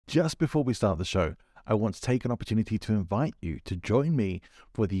just before we start the show, I want to take an opportunity to invite you to join me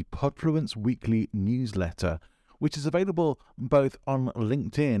for the Podfluence weekly newsletter, which is available both on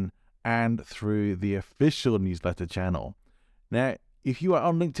LinkedIn and through the official newsletter channel. Now, if you are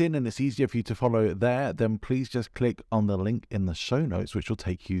on LinkedIn and it's easier for you to follow there, then please just click on the link in the show notes, which will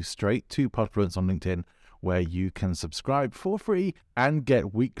take you straight to Podfluence on LinkedIn, where you can subscribe for free and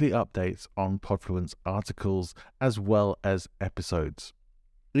get weekly updates on Podfluence articles as well as episodes.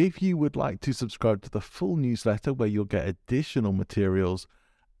 If you would like to subscribe to the full newsletter where you'll get additional materials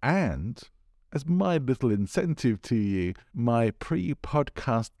and, as my little incentive to you, my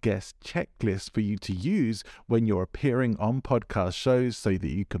pre-podcast guest checklist for you to use when you're appearing on podcast shows so that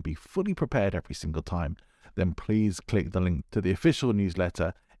you can be fully prepared every single time, then please click the link to the official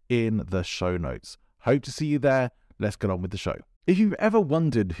newsletter in the show notes. Hope to see you there. Let's get on with the show. If you've ever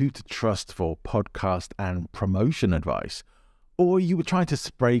wondered who to trust for podcast and promotion advice, or you were trying to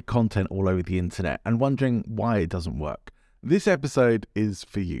spray content all over the internet and wondering why it doesn't work, this episode is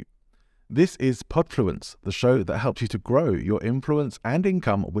for you. This is Podfluence, the show that helps you to grow your influence and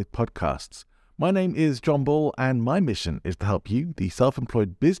income with podcasts. My name is John Ball, and my mission is to help you, the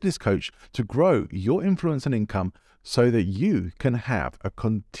self-employed business coach, to grow your influence and income so that you can have a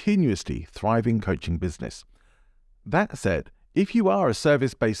continuously thriving coaching business. That said, if you are a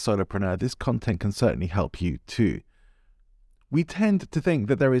service-based solopreneur, this content can certainly help you too. We tend to think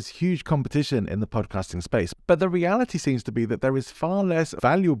that there is huge competition in the podcasting space, but the reality seems to be that there is far less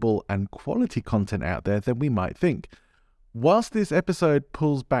valuable and quality content out there than we might think. Whilst this episode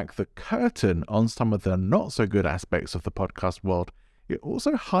pulls back the curtain on some of the not so good aspects of the podcast world, it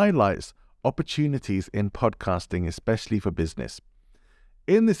also highlights opportunities in podcasting, especially for business.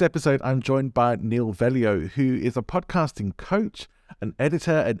 In this episode, I'm joined by Neal Veglio, who is a podcasting coach, an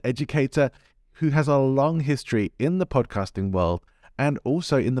editor, and educator who has a long history in the podcasting world and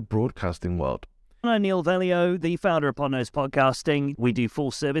also in the broadcasting world. I'm Neal Veglio, the founder of Podknows Podcasting. We do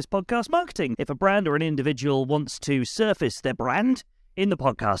full-service podcast marketing. If a brand or an individual wants to surface their brand in the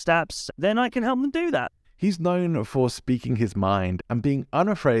podcast apps, then I can help them do that. He's known for speaking his mind and being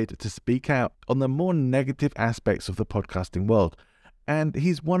unafraid to speak out on the more negative aspects of the podcasting world. And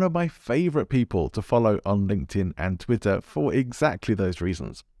he's one of my favorite people to follow on LinkedIn and Twitter for exactly those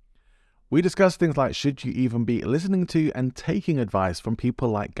reasons. We discuss things like should you even be listening to and taking advice from people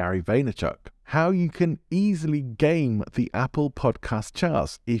like Gary Vaynerchuk, how you can easily game the Apple podcast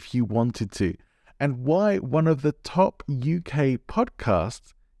charts if you wanted to, and why one of the top UK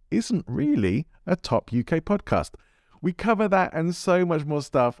podcasts isn't really a top UK podcast. We cover that and so much more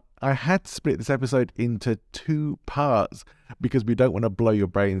stuff. I had to split this episode into 2 parts because we don't want to blow your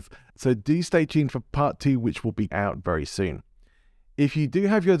brains. So do stay tuned for part 2, which will be out very soon. If you do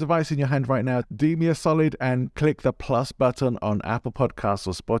have your device in your hand right now, do me a solid and click the plus button on Apple Podcasts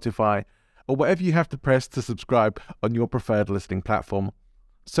or Spotify or whatever you have to press to subscribe on your preferred listening platform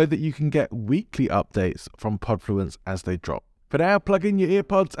so that you can get weekly updates from Podfluence as they drop. For now, plug in your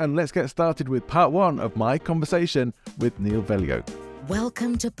earpods and let's get started with part 1 of my conversation with Neal Veglio.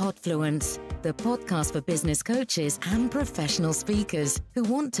 Welcome to Podfluence, the podcast for business coaches and professional speakers who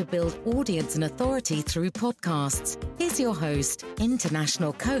want to build audience and authority through podcasts. Here's your host,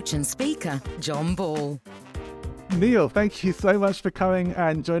 international coach and speaker, John Ball. Neal, thank you so much for coming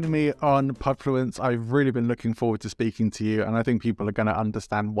and joining me on Podfluence. I've really been looking forward to speaking to you, and I think people are going to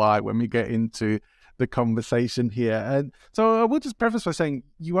understand why when we get into the conversation here. And so I will just preface by saying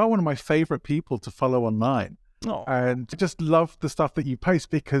you are one of my favorite people to follow online. Oh. And just love the stuff that you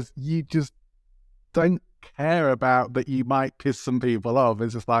post because you just don't care about that you might piss some people off.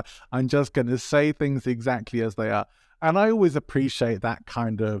 It's just like, I'm just going to say things exactly as they are. And I always appreciate that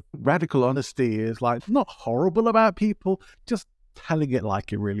kind of radical honesty. Is like not horrible about people, just telling it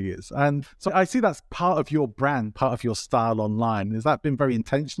like it really is. And so I see that's part of your brand, part of your style online. Has that been very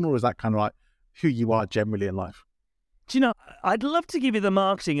intentional, or is that kind of like who you are generally in life? Do you know, I'd love to give you the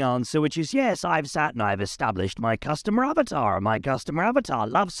marketing answer, which is, yes, I've sat and I've established my customer avatar. My customer avatar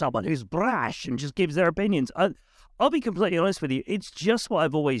loves someone who's brash and just gives their opinions. I'll be completely honest with you. It's just what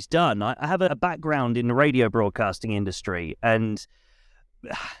I've always done. I have a background in the radio broadcasting industry. And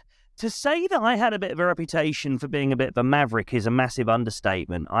to say that I had a bit of a reputation for being a bit of a maverick is a massive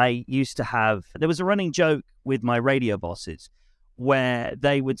understatement. There was a running joke with my radio bosses where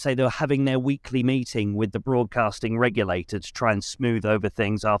they would say they were having their weekly meeting with the broadcasting regulator to try and smooth over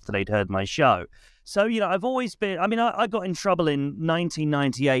things after they'd heard my show. So, I've always been, I got in trouble in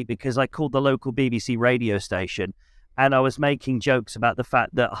 1998 because I called the local BBC radio station and I was making jokes about the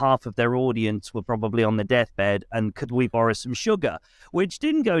fact that half of their audience were probably on their deathbed and could we borrow some sugar, which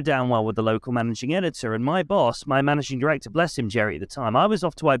didn't go down well with the local managing editor. And my boss, my managing director, bless him, Jerry, at the time, I was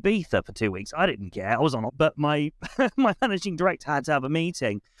off to Ibiza for 2 weeks. I didn't care. I was on, but my my managing director had to have a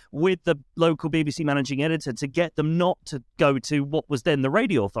meeting with the local BBC managing editor to get them not to go to what was then the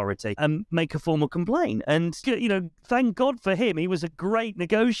radio authority and make a formal complaint. And, you know, thank God for him. He was a great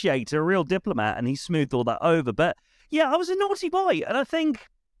negotiator, a real diplomat, and he smoothed all that over. But yeah, I was a naughty boy. And I think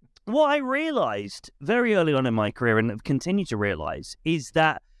what I realised very early on in my career, and have continued to realise, is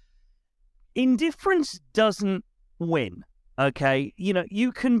that indifference doesn't win, okay? You know,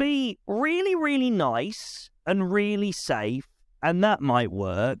 you can be really, really nice and really safe, and that might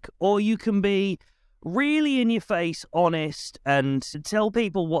work, or you can be really in your face, honest, and tell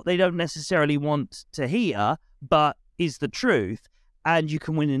people what they don't necessarily want to hear, but is the truth, and you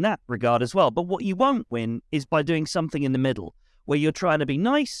can win in that regard as well. But what you won't win is by doing something in the middle, where you're trying to be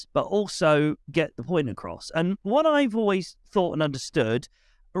nice, but also get the point across. And what I've always thought and understood,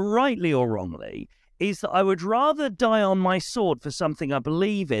 rightly or wrongly, is that I would rather die on my sword for something I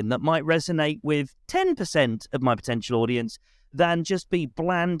believe in that might resonate with 10% of my potential audience than just be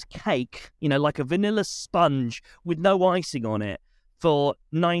bland cake, you know, like a vanilla sponge with no icing on it for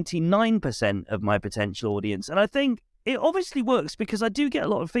 99% of my potential audience. And I think it obviously works because I do get a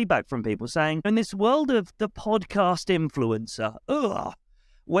lot of feedback from people saying, in this world of the podcast influencer,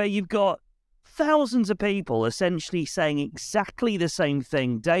 where you've got thousands of people essentially saying exactly the same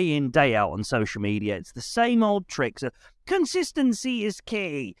thing day in, day out on social media. It's the same old tricks of consistency is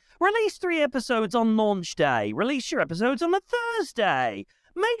key. Release 3 episodes on launch day. Release your episodes on a Thursday.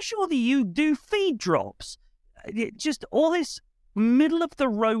 Make sure that you do feed drops. Just all this middle of the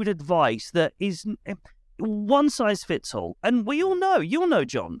road advice that is one size fits all. And we all know, you'll know,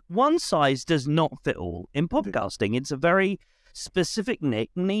 John, one size does not fit all in podcasting. It's a very specific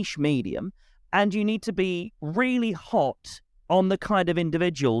niche medium, and you need to be really hot on the kind of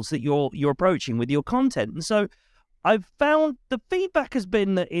individuals that you're approaching with your content. And so I've found the feedback has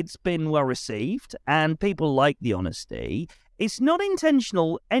been that it's been well received and people like the honesty. It's not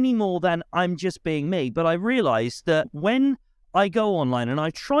intentional any more than I'm just being me, but I realize that when I go online and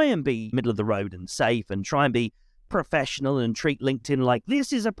I try and be middle of the road and safe and try and be professional and treat LinkedIn like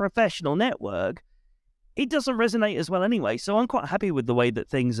this is a professional network, it doesn't resonate as well anyway. So I'm quite happy with the way that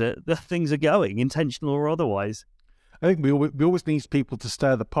things are going, intentional or otherwise. I think we always need people to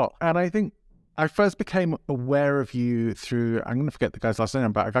stir the pot. And I think I first became aware of you through, I'm going to forget the guy's last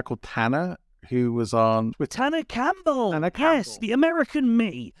name, but a guy called Tanner, who was on with Tanner Campbell. Yes, the American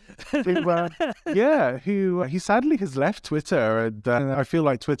me. Who he sadly has left Twitter, and I feel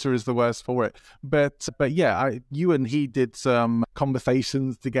like Twitter is the worst for it. But yeah, you and he did some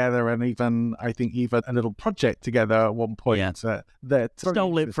conversations together, and I think even a little project together at one point. Yeah. That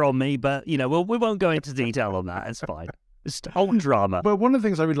stole it from me, but you know, we won't go into detail on that. It's fine. It's whole drama. But one of the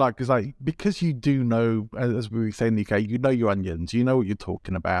things I really like is because you do know, as we say in the UK, you know your onions, you know what you're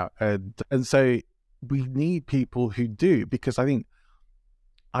talking about. And so we need people who do, because I think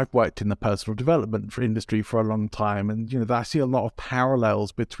I've worked in the personal development industry for a long time. And, you know, I see a lot of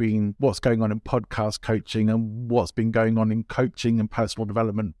parallels between what's going on in podcast coaching and what's been going on in coaching and personal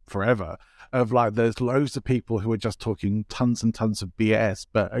development forever. Of there's loads of people who are just talking tons and tons of BS,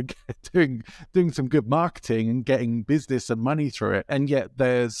 but are doing some good marketing and getting business and money through it. And yet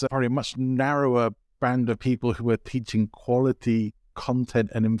there's probably a much narrower band of people who are teaching quality content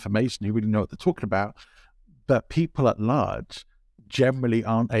and information who really know what they're talking about. But people at large generally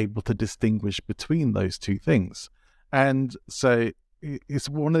aren't able to distinguish between those two things. And so it's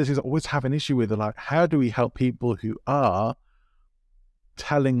one of those things I always have an issue with, how do we help people who are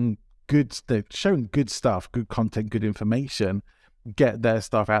showing good stuff, good content, good information, get their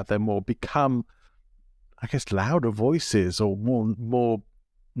stuff out there more, become, I guess, louder voices or more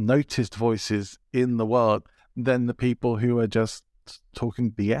noticed voices in the world than the people who are just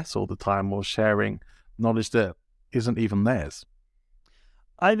talking BS all the time or sharing knowledge that isn't even theirs.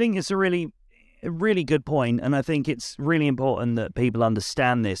 I think it's a really good point, and I think it's really important that people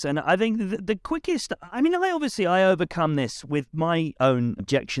understand this. And I think the quickest, I overcome this with my own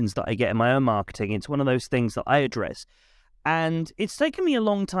objections that I get in my own marketing. It's one of those things that I address, and it's taken me a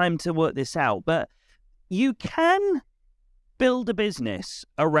long time to work this out, but you can build a business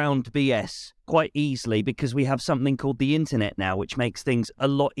around BS quite easily because we have something called the internet now, which makes things a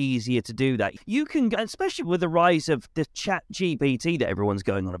lot easier to do that. You can, especially with the rise of the chat GPT that everyone's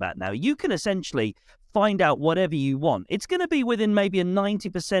going on about now, you can essentially find out whatever you want. It's going to be within maybe a 90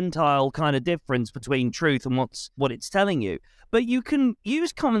 percentile kind of difference between truth and what it's telling you. But you can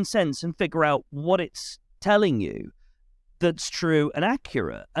use common sense and figure out what it's telling you that's true and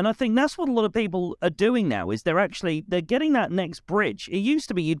accurate. And I think that's what a lot of people are doing now, is they're getting that next bridge. It used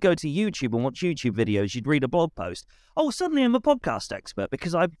to be you'd go to YouTube and watch YouTube videos, you'd read a blog post. Oh, suddenly I'm a podcast expert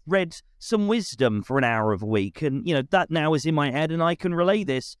because I've read some wisdom for an hour of a week. And, that now is in my head and I can relay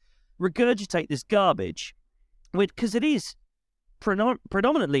this, regurgitate this garbage, because it is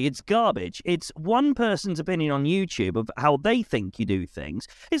predominantly it's garbage. It's one person's opinion on YouTube of how they think you do things.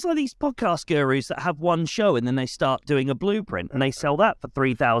 It's like these podcast gurus that have one show and then they start doing a blueprint and they sell that for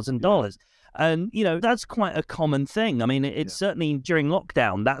 $3,000. And, that's quite a common thing. I mean, it's certainly during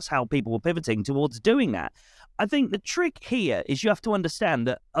lockdown, that's how people were pivoting towards doing that. I think the trick here is you have to understand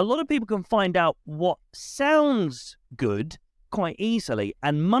that a lot of people can find out what sounds good quite easily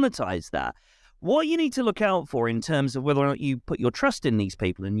and monetize that. What you need to look out for in terms of whether or not you put your trust in these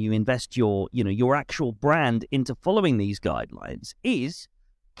people and you invest your actual brand into following these guidelines is,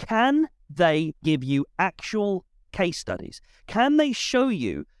 can they give you actual case studies? Can they show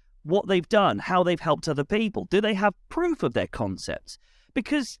you what they've done, how they've helped other people? Do they have proof of their concepts?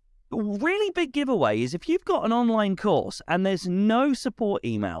 Because a really big giveaway is if you've got an online course and there's no support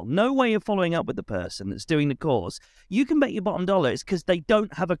email, no way of following up with the person that's doing the course, you can bet your bottom dollar it's because they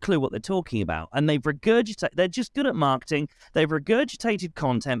don't have a clue what they're talking about. And they're just good at marketing. They've regurgitated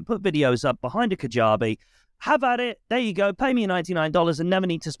content, put videos up behind a Kajabi, have at it, there you go, pay me $99 and never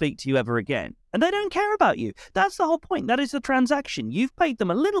need to speak to you ever again. And they don't care about you. That's the whole point. That is the transaction. You've paid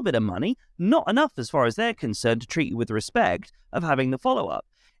them a little bit of money, not enough as far as they're concerned to treat you with respect of having the follow-up.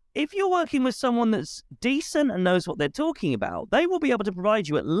 If you're working with someone that's decent and knows what they're talking about, they will be able to provide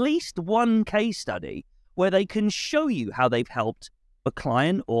you at least one case study where they can show you how they've helped a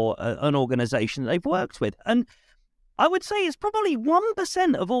client or an organization that they've worked with. And I would say it's probably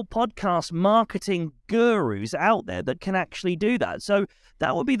 1% of all podcast marketing gurus out there that can actually do that. So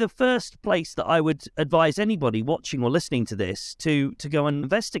that would be the first place that I would advise anybody watching or listening to this to go and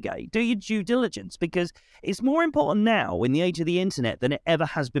investigate. Do your due diligence, because it's more important now in the age of the internet than it ever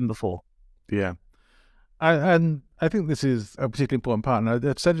has been before. Yeah. And I think this is a particularly important part. And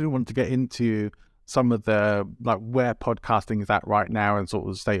I certainly want to get into some of the, where podcasting is at right now and sort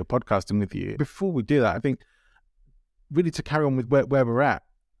of the state of podcasting with you. Before we do that, I think really to carry on with where we're at,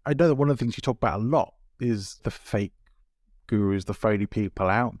 I know that one of the things you talk about a lot is the fake gurus, the phony people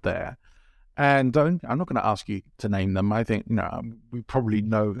out there. And I'm not going to ask you to name them. I think, we probably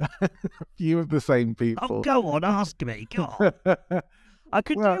know a few of the same people. Oh, go on, ask me. Go on. I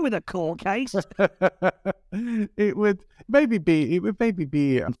could do with a court case. It would maybe be,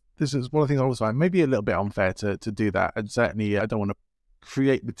 this is one of the things I always find, maybe a little bit unfair to do that. And certainly I don't want to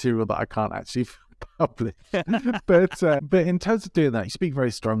create material that I can't actually publish. But in terms of doing that, you speak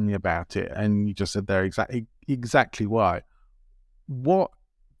very strongly about it, and you just said there exactly why. What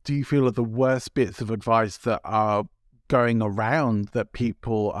do you feel are the worst bits of advice that are going around that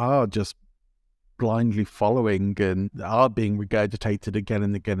people are just blindly following and are being regurgitated again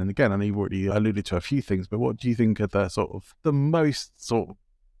and again and again? I know you've already alluded to a few things, but what do you think are the most sort of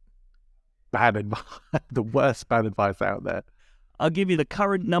bad advice, the worst bad advice out there? I'll give you the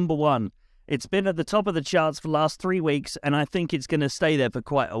current number one. It's been at the top of the charts for the last 3 weeks, and I think it's going to stay there for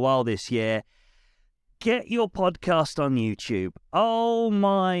quite a while this year. Get your podcast on YouTube. Oh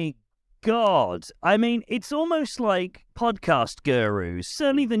my God. I mean, it's almost like podcast gurus,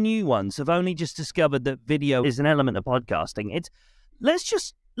 certainly the new ones, have only just discovered that video is an element of podcasting. Let's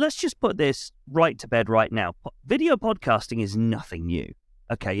just put this right to bed right now. Video podcasting is nothing new.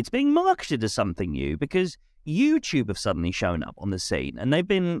 Okay, it's being marketed as something new because YouTube have suddenly shown up on the scene, and they've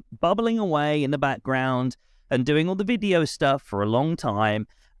been bubbling away in the background and doing all the video stuff for a long time.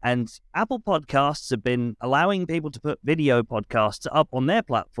 And Apple Podcasts have been allowing people to put video podcasts up on their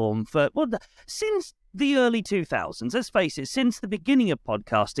platform since the early 2000s. Let's face it, since the beginning of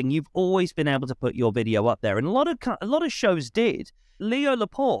podcasting, you've always been able to put your video up there, and a lot of shows did. Leo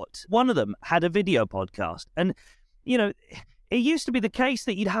Laporte, one of them, had a video podcast, and it used to be the case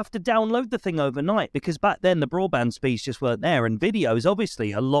that you'd have to download the thing overnight because back then the broadband speeds just weren't there, and video is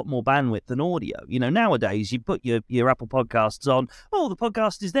obviously a lot more bandwidth than audio. Nowadays you put your Apple Podcasts on, the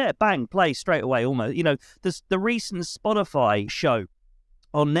podcast is there, bang, play straight away almost. There's the recent Spotify show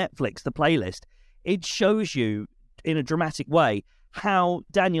on Netflix, the playlist, it shows you in a dramatic way how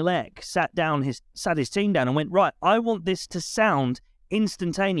Daniel Ek sat his team down and went, right, I want this to sound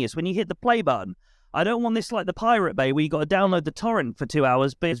instantaneous. When you hit the play button, I don't want this like the Pirate Bay where you got to download the torrent for 2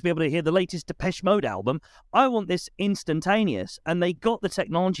 hours to be able to hear the latest Depeche Mode album. I want this instantaneous. And they got the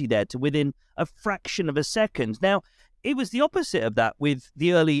technology there to within a fraction of a second. Now, it was the opposite of that with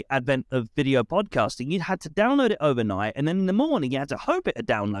the early advent of video podcasting. You had to download it overnight, and then in the morning you had to hope it had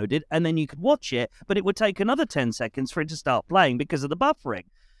downloaded, and then you could watch it, but it would take another 10 seconds for it to start playing because of the buffering.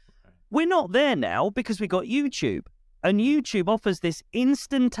 We're not there now because we got YouTube. And YouTube offers this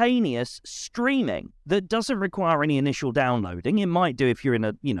instantaneous streaming that doesn't require any initial downloading. It might do if you're in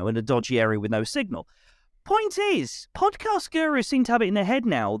a dodgy area with no signal. Point is, podcast gurus seem to have it in their head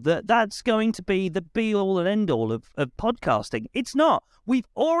now that that's going to be the be-all and end-all of podcasting. It's not. We've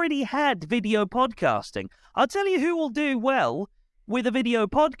already had video podcasting. I'll tell you who will do well with a video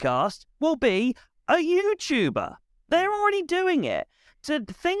podcast will be a YouTuber. They're already doing it. To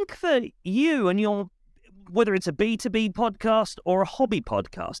think that you and your, whether it's a B2B podcast or a hobby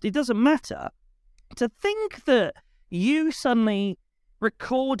podcast, it doesn't matter. To think that you suddenly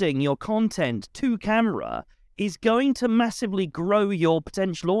recording your content to camera is going to massively grow your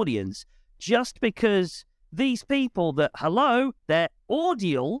potential audience just because these people that, they're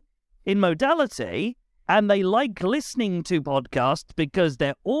audio in modality and they like listening to podcasts because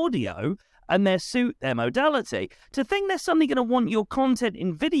they're audio and their modality. To think they're suddenly going to want your content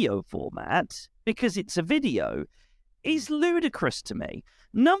in video format because it's a video is ludicrous to me.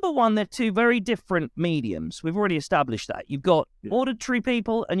 Number one, they're two very different mediums. We've already established that. You've got auditory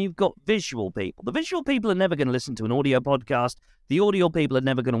people and you've got visual people. The visual people are never going to listen to an audio podcast. The audio people are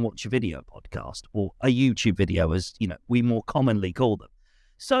never going to watch a video podcast or a YouTube video, as we more commonly call them.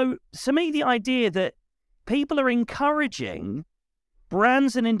 So to me, the idea that people are encouraging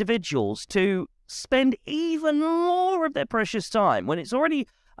brands and individuals to spend even more of their precious time when it's already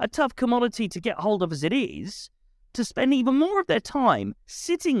a tough commodity to get hold of as it is, to spend even more of their time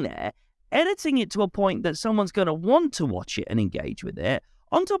sitting there, editing it to a point that someone's going to want to watch it and engage with it.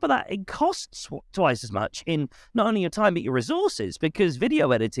 On top of that, it costs twice as much in not only your time, but your resources, because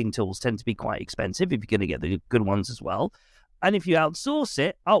video editing tools tend to be quite expensive if you're going to get the good ones as well. And if you outsource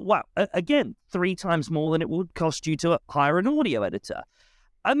it, again, 3 times more than it would cost you to hire an audio editor.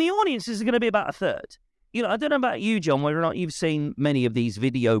 And the audiences are going to be about a third. I don't know about you, John, whether or not you've seen many of these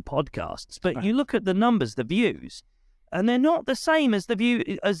video podcasts, but you look at the numbers, the views, and they're not the same as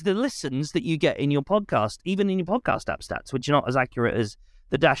the listens that you get in your podcast, even in your podcast app stats, which are not as accurate as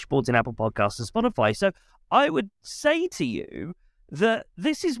the dashboards in Apple Podcasts and Spotify. So I would say to you that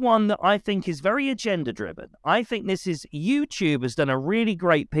this is one that I think is very agenda-driven. I think YouTube has done a really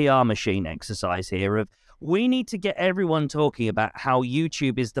great PR machine exercise here of, we need to get everyone talking about how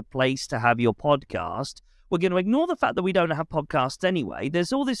YouTube is the place to have your podcast. We're going to ignore the fact that we don't have podcasts anyway.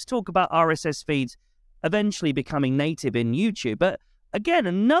 There's all this talk about RSS feeds eventually becoming native in YouTube. But again,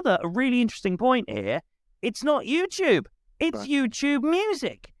 a really interesting point here. It's not YouTube. It's YouTube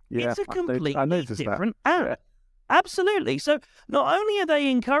Music. Yeah, it's a completely different that. app. Yeah. Absolutely. So not only are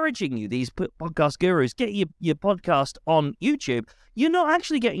they encouraging you, these podcast gurus, get your podcast on YouTube, you're not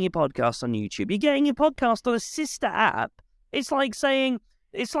actually getting your podcast on YouTube. You're getting your podcast on a sister app. It's like saying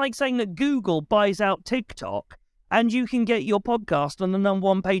that Google buys out TikTok and you can get your podcast on the number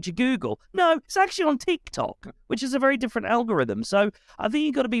 1 page of Google. No, it's actually on TikTok, which is a very different algorithm. So I think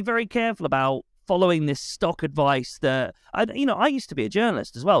you've got to be very careful about following this stock advice that, I used to be a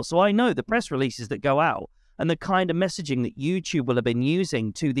journalist as well, so I know the press releases that go out and the kind of messaging that YouTube will have been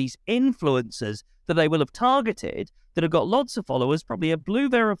using to these influencers that they will have targeted, that have got lots of followers, probably a blue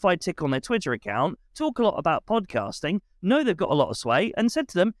verified tick on their Twitter account, talk a lot about podcasting, know they've got a lot of sway, and said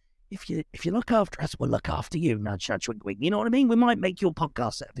to them, if you look after us, we'll look after you. Nudge, nudge, wink, wink. You know what I mean? We might make your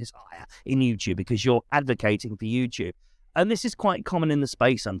podcast service higher in YouTube because you're advocating for YouTube. And this is quite common in the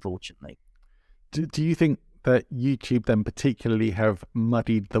space, unfortunately. Do you think that YouTube then particularly have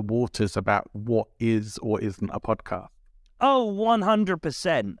muddied the waters about what is or isn't a podcast? Oh,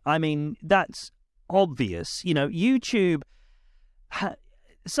 100%. I mean, that's obvious. YouTube...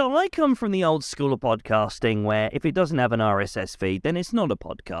 So I come from the old school of podcasting where if it doesn't have an RSS feed, then it's not a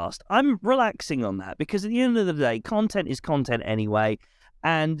podcast. I'm relaxing on that because at the end of the day, content is content anyway.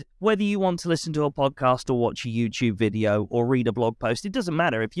 And whether you want to listen to a podcast or watch a YouTube video or read a blog post, it doesn't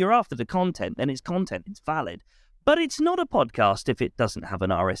matter. If you're after the content, then it's content. It's valid. But it's not a podcast if it doesn't have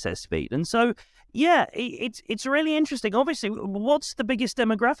an RSS feed. And so, yeah, it's really interesting. Obviously, what's the biggest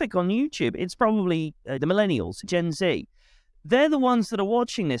demographic on YouTube? It's probably the millennials, Gen Z. They're the ones that are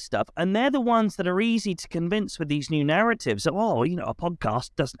watching this stuff, and they're the ones that are easy to convince with these new narratives. A podcast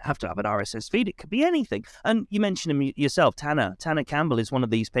doesn't have to have an RSS feed. It could be anything. And you mentioned him yourself, Tanner. Tanner Campbell is one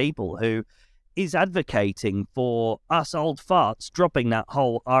of these people who is advocating for us old farts dropping that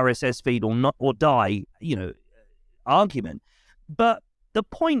whole RSS feed or not or die, argument. But the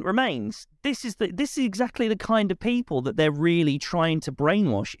point remains, this is exactly the kind of people that they're really trying to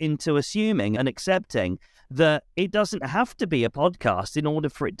brainwash into assuming and accepting that it doesn't have to be a podcast in order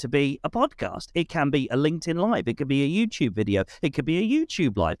for it to be a podcast. It can be a LinkedIn Live. It could be a YouTube video. It could be a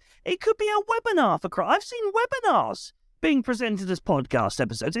YouTube Live. It could be a webinar I've seen webinars being presented as podcast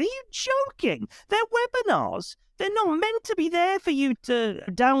episodes. Are you joking? They're webinars. They're not meant to be there for you to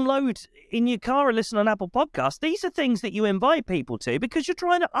download in your car and listen on Apple Podcasts. These are things that you invite people to because you're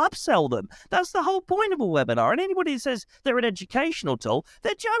trying to upsell them. That's the whole point of a webinar. And anybody who says they're an educational tool,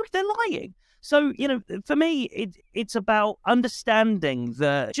 they're lying. So, for me, it's about understanding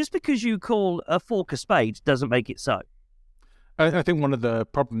that just because you call a fork a spade doesn't make it so. I think one of the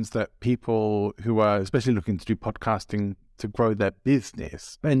problems that people who are especially looking to do podcasting to grow their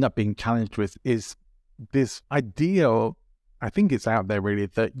business end up being challenged with is this idea, I think it's out there really,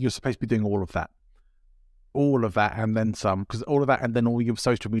 that you're supposed to be doing all of that and then some, because all of that and then all your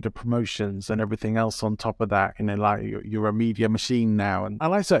social media promotions and everything else on top of that, like you're a media machine now. And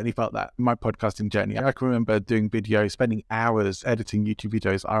I certainly felt that in my podcasting journey. I can remember doing videos, spending hours editing YouTube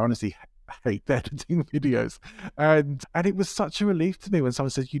videos. I honestly hate editing videos, and it was such a relief to me when someone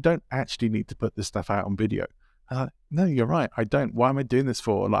says you don't actually need to put this stuff out on video. No, you're right, I don't. Why am I doing this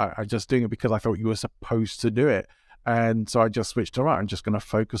for? Like, I'm just doing it because I thought you were supposed to do it, and so I just switched to, right, I'm just going to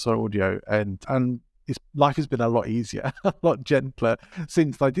focus on audio, and life has been a lot easier, a lot gentler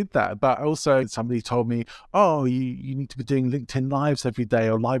since I did that. But also somebody told me, oh, you need to be doing LinkedIn Lives every day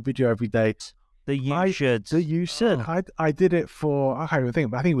or live video every day. You should. I did it for, I can't even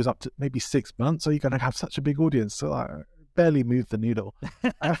think, but I think it was up to maybe 6 months. So you're going to have such a big audience. So I barely moved the needle.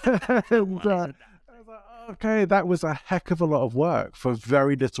 Okay, that was a heck of a lot of work for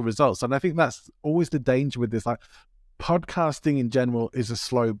very little results. And I think that's always the danger with this. Like, podcasting in general is a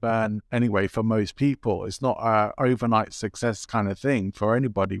slow burn anyway for most people. It's not an overnight success kind of thing for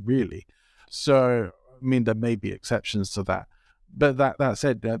anybody, really. So, I mean, there may be exceptions to that. But that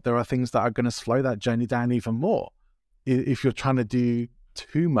said, there are things that are going to slow that journey down even more if you're trying to do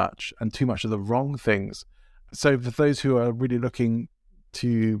too much and too much of the wrong things. So for those who are really looking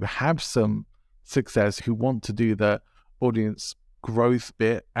to have some success, who want to do the audience growth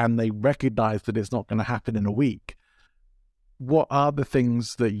bit, and they recognize that it's not going to happen in a week, what are the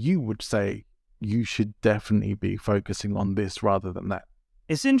things that you would say you should definitely be focusing on this rather than that?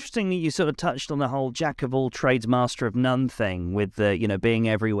 It's interesting that you sort of touched on the whole jack of all trades, master of none thing with the, being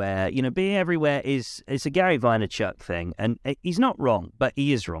everywhere. Being everywhere is a Gary Vaynerchuk thing, and he's not wrong, but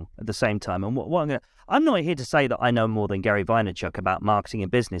he is wrong at the same time. And I'm not here to say that I know more than Gary Vaynerchuk about marketing and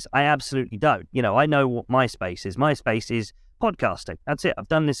business. I absolutely don't. I know what my space is. My space is podcasting. That's it. I've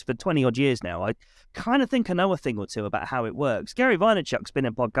done this for 20 odd years now. I kind of think I know a thing or two about how it works. Gary Vaynerchuk's been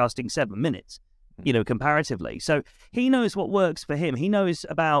in podcasting 7 minutes. Comparatively. So he knows what works for him. He knows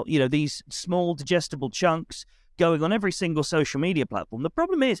about, these small digestible chunks going on every single social media platform. The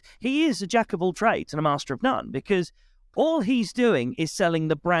problem is he is a jack of all trades and a master of none, because all he's doing is selling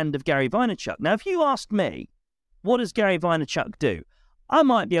the brand of Gary Vaynerchuk. Now, if you asked me, what does Gary Vaynerchuk do? I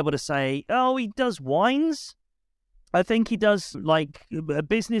might be able to say, oh, he does wines. I think he does like a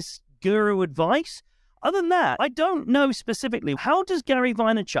business guru advice. Other than that, I don't know specifically. How does Gary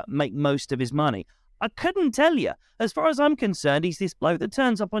Vaynerchuk make most of his money? I couldn't tell you. As far as I'm concerned, he's this bloke that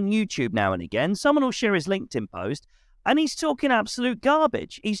turns up on YouTube now and again. Someone will share his LinkedIn post, and he's talking absolute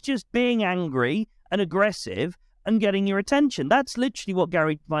garbage. He's just being angry and aggressive and getting your attention. That's literally what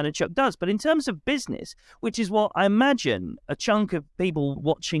Gary Vaynerchuk does. But in terms of business, which is what I imagine a chunk of people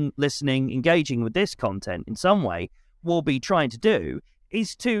watching, listening, engaging with this content in some way will be trying to do,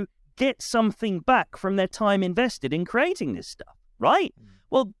 is to get something back from their time invested in creating this stuff, right?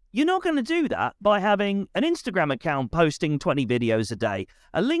 Well, you're not going to do that by having an Instagram account posting 20 videos a day,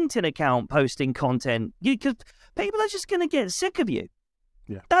 a LinkedIn account posting content, because people are just going to get sick of you.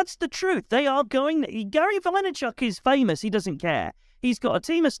 Yeah. That's the truth. They are going... Gary Vaynerchuk is famous. He doesn't care. He's got a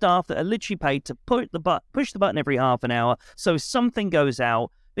team of staff that are literally paid to push the button every half an hour so something goes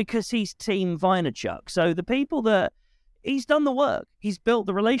out, because he's Team Vaynerchuk. So the people that... He's done the work. He's built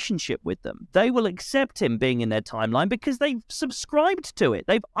the relationship with them. They will accept him being in their timeline because they've subscribed to it.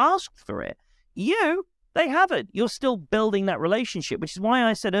 They've asked for it. They haven't. You're still building that relationship, which is why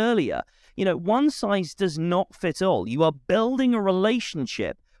I said earlier, one size does not fit all. You are building a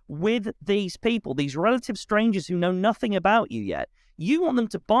relationship with these people, these relative strangers who know nothing about you yet. You want them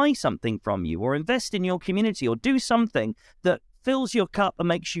to buy something from you or invest in your community or do something that fills your cup and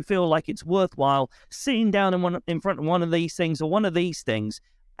makes you feel like it's worthwhile sitting down in front of one of these things or one of these things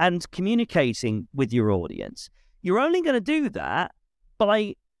and communicating with your audience. You're only going to do that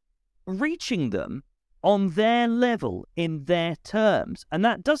by reaching them on their level, in their terms. And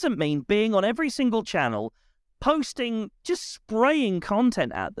that doesn't mean being on every single channel, posting, just spraying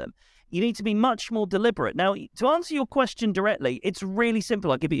content at them. You need to be much more deliberate. Now, to answer your question directly, it's really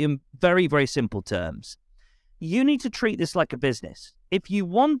simple. I'll give it in very, very simple terms. You need to treat this like a business. If you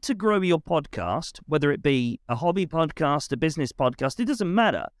want to grow your podcast, whether it be a hobby podcast, a business podcast, it doesn't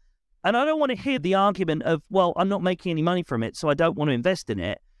matter. And I don't want to hear the argument of, well, I'm not making any money from it, so I don't want to invest in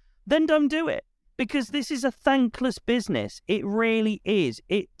it. Then don't do it. Because this is a thankless business. It really is.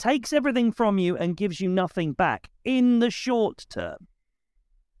 It takes everything from you and gives you nothing back in the short term.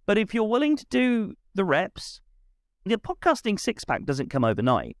 But if you're willing to do the reps, the podcasting six-pack doesn't come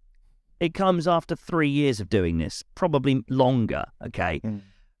overnight. It comes after 3 years of doing this, probably longer, okay?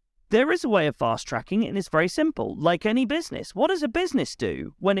 There is a way of fast-tracking it, and it's very simple. Like any business, what does a business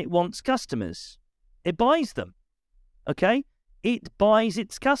do when it wants customers? It buys them, okay? It buys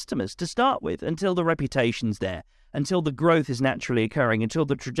its customers to start with until the reputation's there, until the growth is naturally occurring, until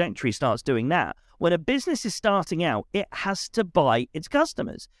the trajectory starts doing that. When a business is starting out, it has to buy its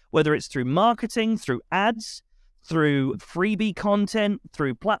customers, whether it's through marketing, through ads, through freebie content,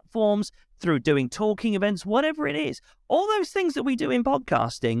 through platforms, through doing talking events, whatever it is. All those things that we do in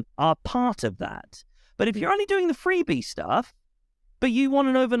podcasting are part of that. But if you're only doing the freebie stuff, but you want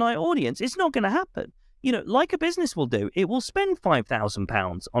an overnight audience, it's not going to happen. You know, like a business will do, it will spend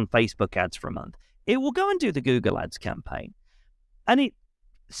 £5,000 on Facebook ads for a month. It will go and do the Google ads campaign. And it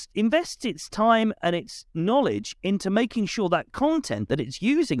invests its time and its knowledge into making sure that content that it's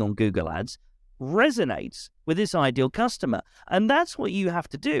using on Google ads resonates with its ideal customer. And that's what you have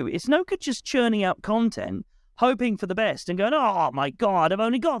to do. It's no good just churning out content, hoping for the best and going, oh my God, I've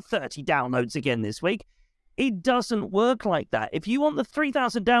only got 30 downloads again this week. It doesn't work like that. If you want the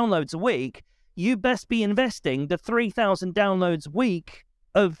 3,000 downloads a week, you best be investing the 3,000 downloads a week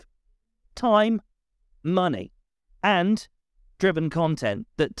of time, money, and driven content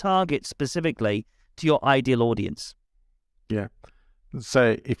that targets specifically to your ideal audience. Yeah.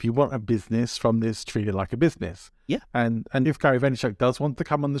 So if you want a business from this, treat it like a business. Yeah. And if Gary Vaynerchuk does want to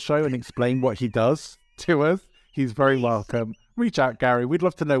come on the show and explain what he does to us, he's very welcome. Reach out, Gary. We'd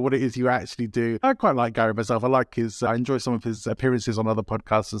love to know what it is you actually do. I quite like Gary myself. I enjoy some of his appearances on other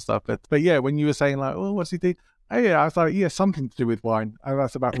podcasts and stuff. But yeah, when you were saying like, oh, what's he do? Oh, yeah, I was like, yeah, something to do with wine. And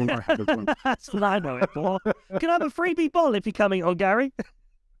that's about all I have as well. That's what I know it for. Can I have a freebie bottle if you're coming on, Gary?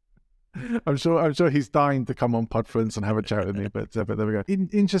 I'm sure he's dying to come on Podfluence and have a chat with me, but there we go.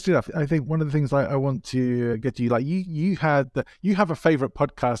 Interesting enough, I think one of the things I want to get to you, like you have a favorite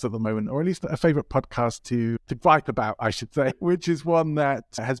podcast at the moment, or at least a favorite podcast to gripe about, I should say, which is one that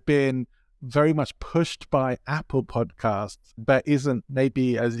has been very much pushed by Apple Podcasts, but isn't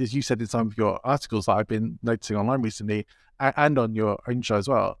maybe, as you said in some of your articles that I've been noticing online recently, and on your own show as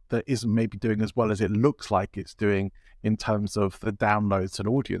well, that isn't maybe doing as well as it looks like it's doing in terms of the downloads and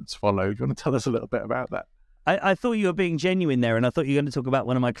audience follow. Do you want to tell us a little bit about that? I thought you were being genuine there, and I thought you were going to talk about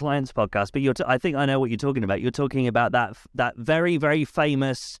one of my clients' podcasts, but I think I know what you're talking about. You're talking about that very, very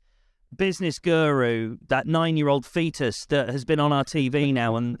famous business guru, that 9-year-old fetus that has been on our TV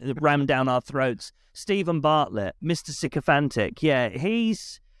now and rammed down our throats, Stephen Bartlett, Mr. Sycophantic. Yeah,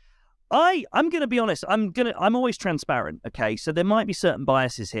 I'm going to be honest. I'm always transparent. Okay, so there might be certain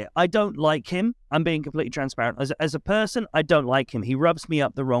biases here. I don't like him. I'm being completely transparent. As a person, I don't like him. He rubs me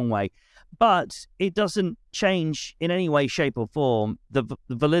up the wrong way. But it doesn't change in any way, shape, or form the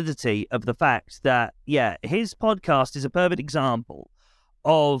validity of the fact that, yeah, his podcast is a perfect example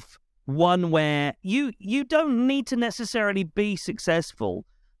of one where you don't need to necessarily be successful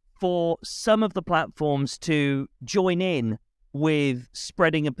for some of the platforms to join in with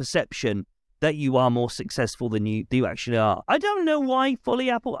spreading a perception that you are more successful than you actually are. I don't know why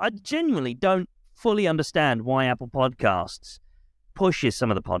I genuinely don't fully understand why Apple Podcasts pushes some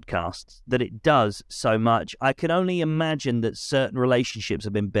of the podcasts that it does so much. I can only imagine that certain relationships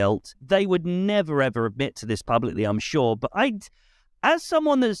have been built. They would never, ever admit to this publicly, I'm sure. But as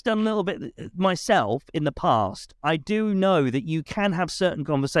someone that's done a little bit myself in the past, I do know that you can have certain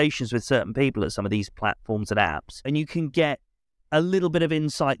conversations with certain people at some of these platforms and apps, and you can get a little bit of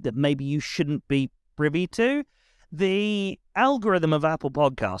insight that maybe you shouldn't be privy to. The algorithm of Apple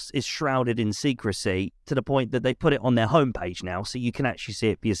Podcasts is shrouded in secrecy to the point that they put it on their homepage now, so you can actually see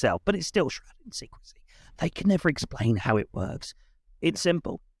it for yourself, but it's still shrouded in secrecy. They can never explain how it works. It's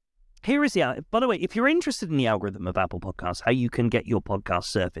simple. Here is by the way, if you're interested in the algorithm of Apple Podcasts, how you can get your podcast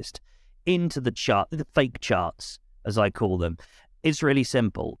surfaced into the fake charts, as I call them, it's really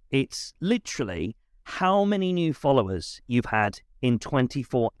simple. It's literally how many new followers you've had in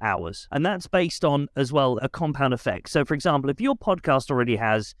 24 hours. And that's based on, as well, a compound effect. So, for example, if your podcast already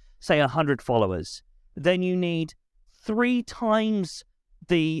has, say, 100 followers, then you need 3 times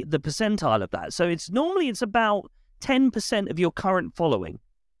the percentile of that. So it's about 10% of your current following,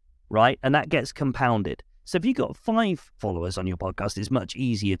 right? And that gets compounded. So if you've got 5 followers on your podcast, it's much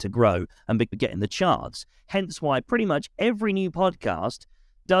easier to grow and get in the charts. Hence why pretty much every new podcast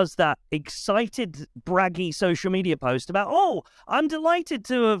does that excited, braggy social media post about, oh, I'm delighted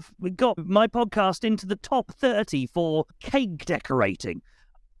to have got my podcast into the top 30 for cake decorating.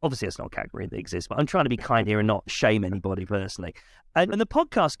 Obviously, that's not a category that exists, but I'm trying to be kind here and not shame anybody personally. And the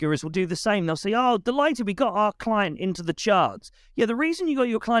podcast gurus will do the same. They'll say, oh, delighted we got our client into the charts. Yeah, the reason you got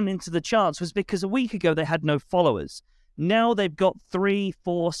your client into the charts was because a week ago they had no followers. Now they've got 3,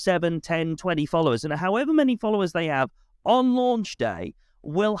 4, 7, 10, 20 followers. And however many followers they have on launch day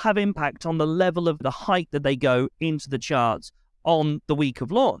will have impact on the level of the height that they go into the charts on the week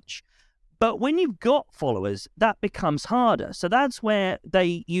of launch. But when you've got followers, that becomes harder. So that's where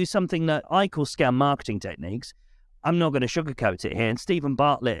they use something that I call scam marketing techniques. I'm not going to sugarcoat it here. And Stephen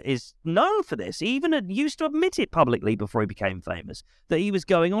Bartlett is known for this. He even used to admit it publicly before he became famous, that he was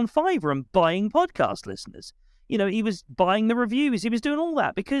going on Fiverr and buying podcast listeners. You know, he was buying the reviews. He was doing all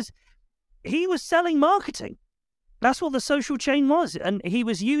that because he was selling marketing. That's what the social chain was. And he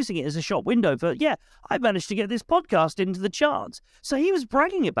was using it as a shop window for, yeah, I managed to get this podcast into the charts. So he was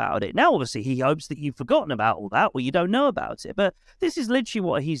bragging about it. Now, obviously, he hopes that you've forgotten about all that or you don't know about it. But this is literally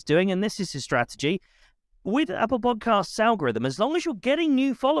what he's doing. And this is his strategy. With Apple Podcasts algorithm, as long as you're getting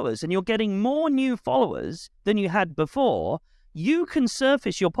new followers and you're getting more new followers than you had before, you can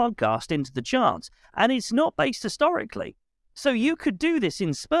surface your podcast into the charts. And it's not based historically. So you could do this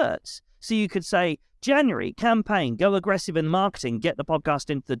in spurts. So you could say, January, campaign, go aggressive in marketing, get the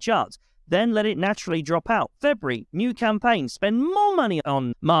podcast into the charts. Then let it naturally drop out. February, new campaign, spend more money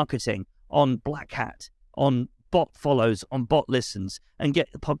on marketing, on Black Hat, on bot follows, on bot listens, and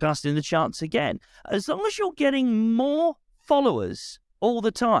get the podcast in the charts again. As long as you're getting more followers all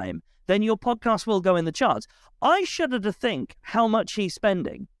the time, then your podcast will go in the charts. I shudder to think how much he's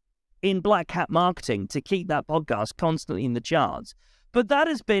spending in Black Hat marketing to keep that podcast constantly in the charts. But that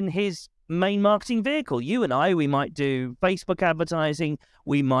has been his main marketing vehicle. You and I, we might do Facebook advertising,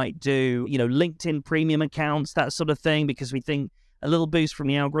 we might do, LinkedIn premium accounts, that sort of thing, because we think a little boost from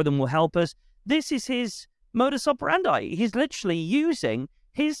the algorithm will help us. This is his modus operandi. He's literally using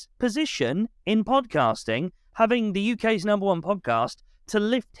his position in podcasting, having the UK's #1 podcast, to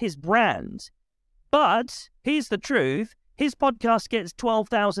lift his brand. But here's the truth, his podcast gets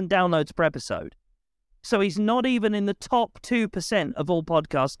 12,000 downloads per episode. So he's not even in the top 2% of all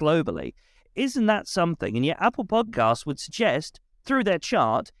podcasts globally. Isn't that something? And yet Apple Podcasts would suggest, through their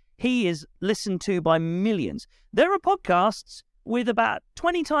chart, he is listened to by millions. There are podcasts with about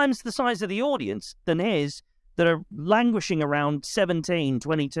 20 times the size of the audience than his that are languishing around 17,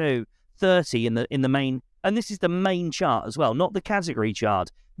 22, 30 in the main. And this is the main chart as well, not the category chart,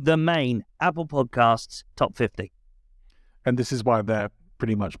 the main Apple Podcasts top 50. And this is why they're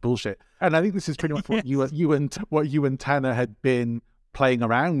pretty much bullshit. And I think this is pretty much what you and Tanner had been playing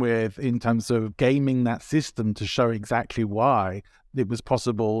around with in terms of gaming that system to show exactly why it was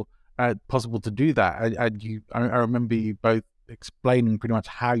possible to do that. I remember you both explaining pretty much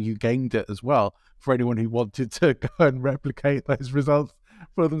how you gamed it as well for anyone who wanted to go and replicate those results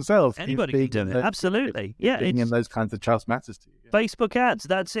for themselves. Anybody can do it. Absolutely. Yeah. Being in those kinds of charts matters to you. Yeah. Facebook ads,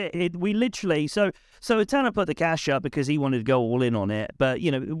 that's it. We literally, so Tanner put the cash up because he wanted to go all in on it. But,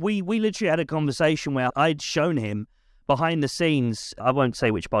 we literally had a conversation where I'd shown him behind the scenes. I won't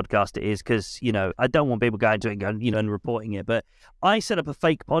say which podcast it is because, I don't want people going to it and reporting it. But I set up a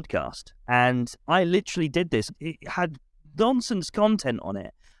fake podcast and I literally did this. It had nonsense content on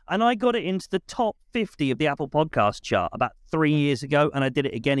it. And I got it into the top 50 of the Apple Podcast chart about 3 years ago, and I did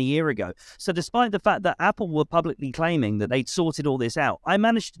it again a year ago. So despite the fact that Apple were publicly claiming that they'd sorted all this out, I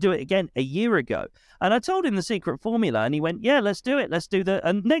managed to do it again a year ago. And I told him the secret formula, and he went, yeah, let's do it. Let's do that.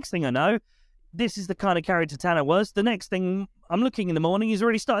 And next thing I know, this is the kind of character Tanner was. The next thing I'm looking in the morning, he's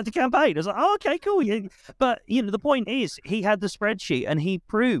already started the campaign. I was like, oh, okay, cool. Yeah. But, the point is, he had the spreadsheet, and he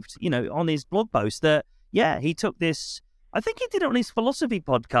proved, on his blog post that, yeah, he took this. I think he did it on his philosophy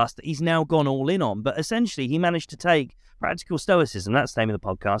podcast that he's now gone all in on. But essentially, he managed to take Practical Stoicism, that's the name of the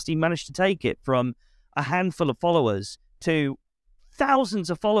podcast. He managed to take it from a handful of followers to thousands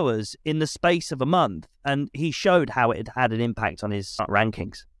of followers in the space of a month. And he showed how it had an impact on his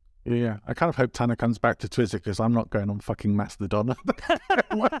rankings. Yeah, I kind of hope Tanner comes back to Twitter because I'm not going on fucking Mastodon.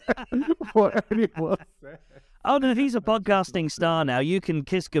 what anyone said. Oh, no, he's a podcasting star now. You can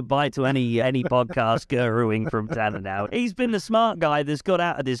kiss goodbye to any podcast guruing from Tanner now. He's been the smart guy that's got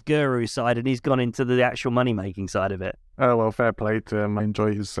out of this guru side and he's gone into the actual money-making side of it. Oh, well, fair play to him. I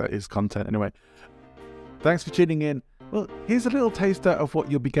enjoy his content anyway. Thanks for tuning in. Well, here's a little taster of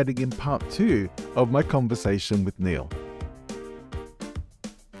what you'll be getting in part 2 of my conversation with Neal.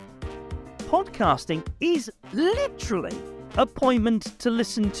 Podcasting is literally appointment to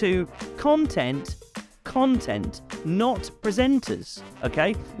listen to content, not presenters,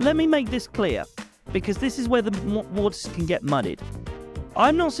 okay? Let me make this clear, because this is where the waters can get muddied.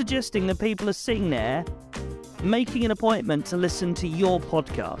 I'm not suggesting that people are sitting there making an appointment to listen to your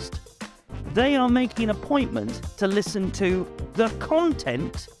podcast. They are making an appointment to listen to the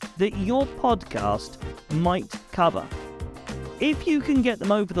content that your podcast might cover. If you can get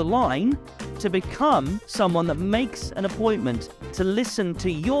them over the line to become someone that makes an appointment to listen to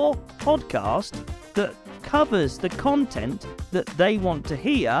your podcast that covers the content that they want to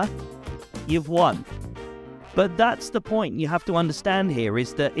hear, you've won. But that's the point you have to understand here,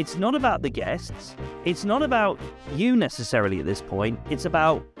 is that it's not about the guests, it's not about you necessarily at this point, it's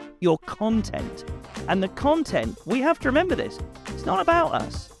about your content. And the content, we have to remember this, it's not about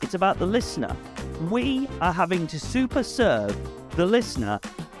us, it's about the listener. We are having to super serve the listener,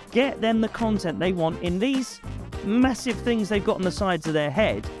 get them the content they want in these massive things they've got on the sides of their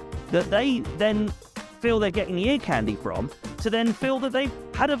head that they then feel they're getting ear candy from, to then feel that they've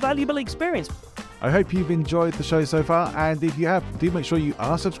had a valuable experience. I hope you've enjoyed the show so far, and if you have, do make sure you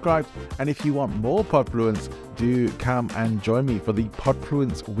are subscribed, and if you want more Podfluence, do come and join me for the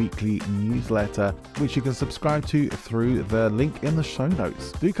Podfluence weekly newsletter, which you can subscribe to through the link in the show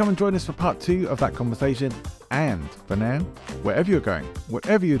notes. Do come and join us for part 2 of that conversation, and for now, wherever you're going,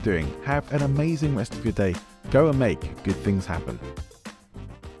 whatever you're doing, have an amazing rest of your day. Go and make good things happen.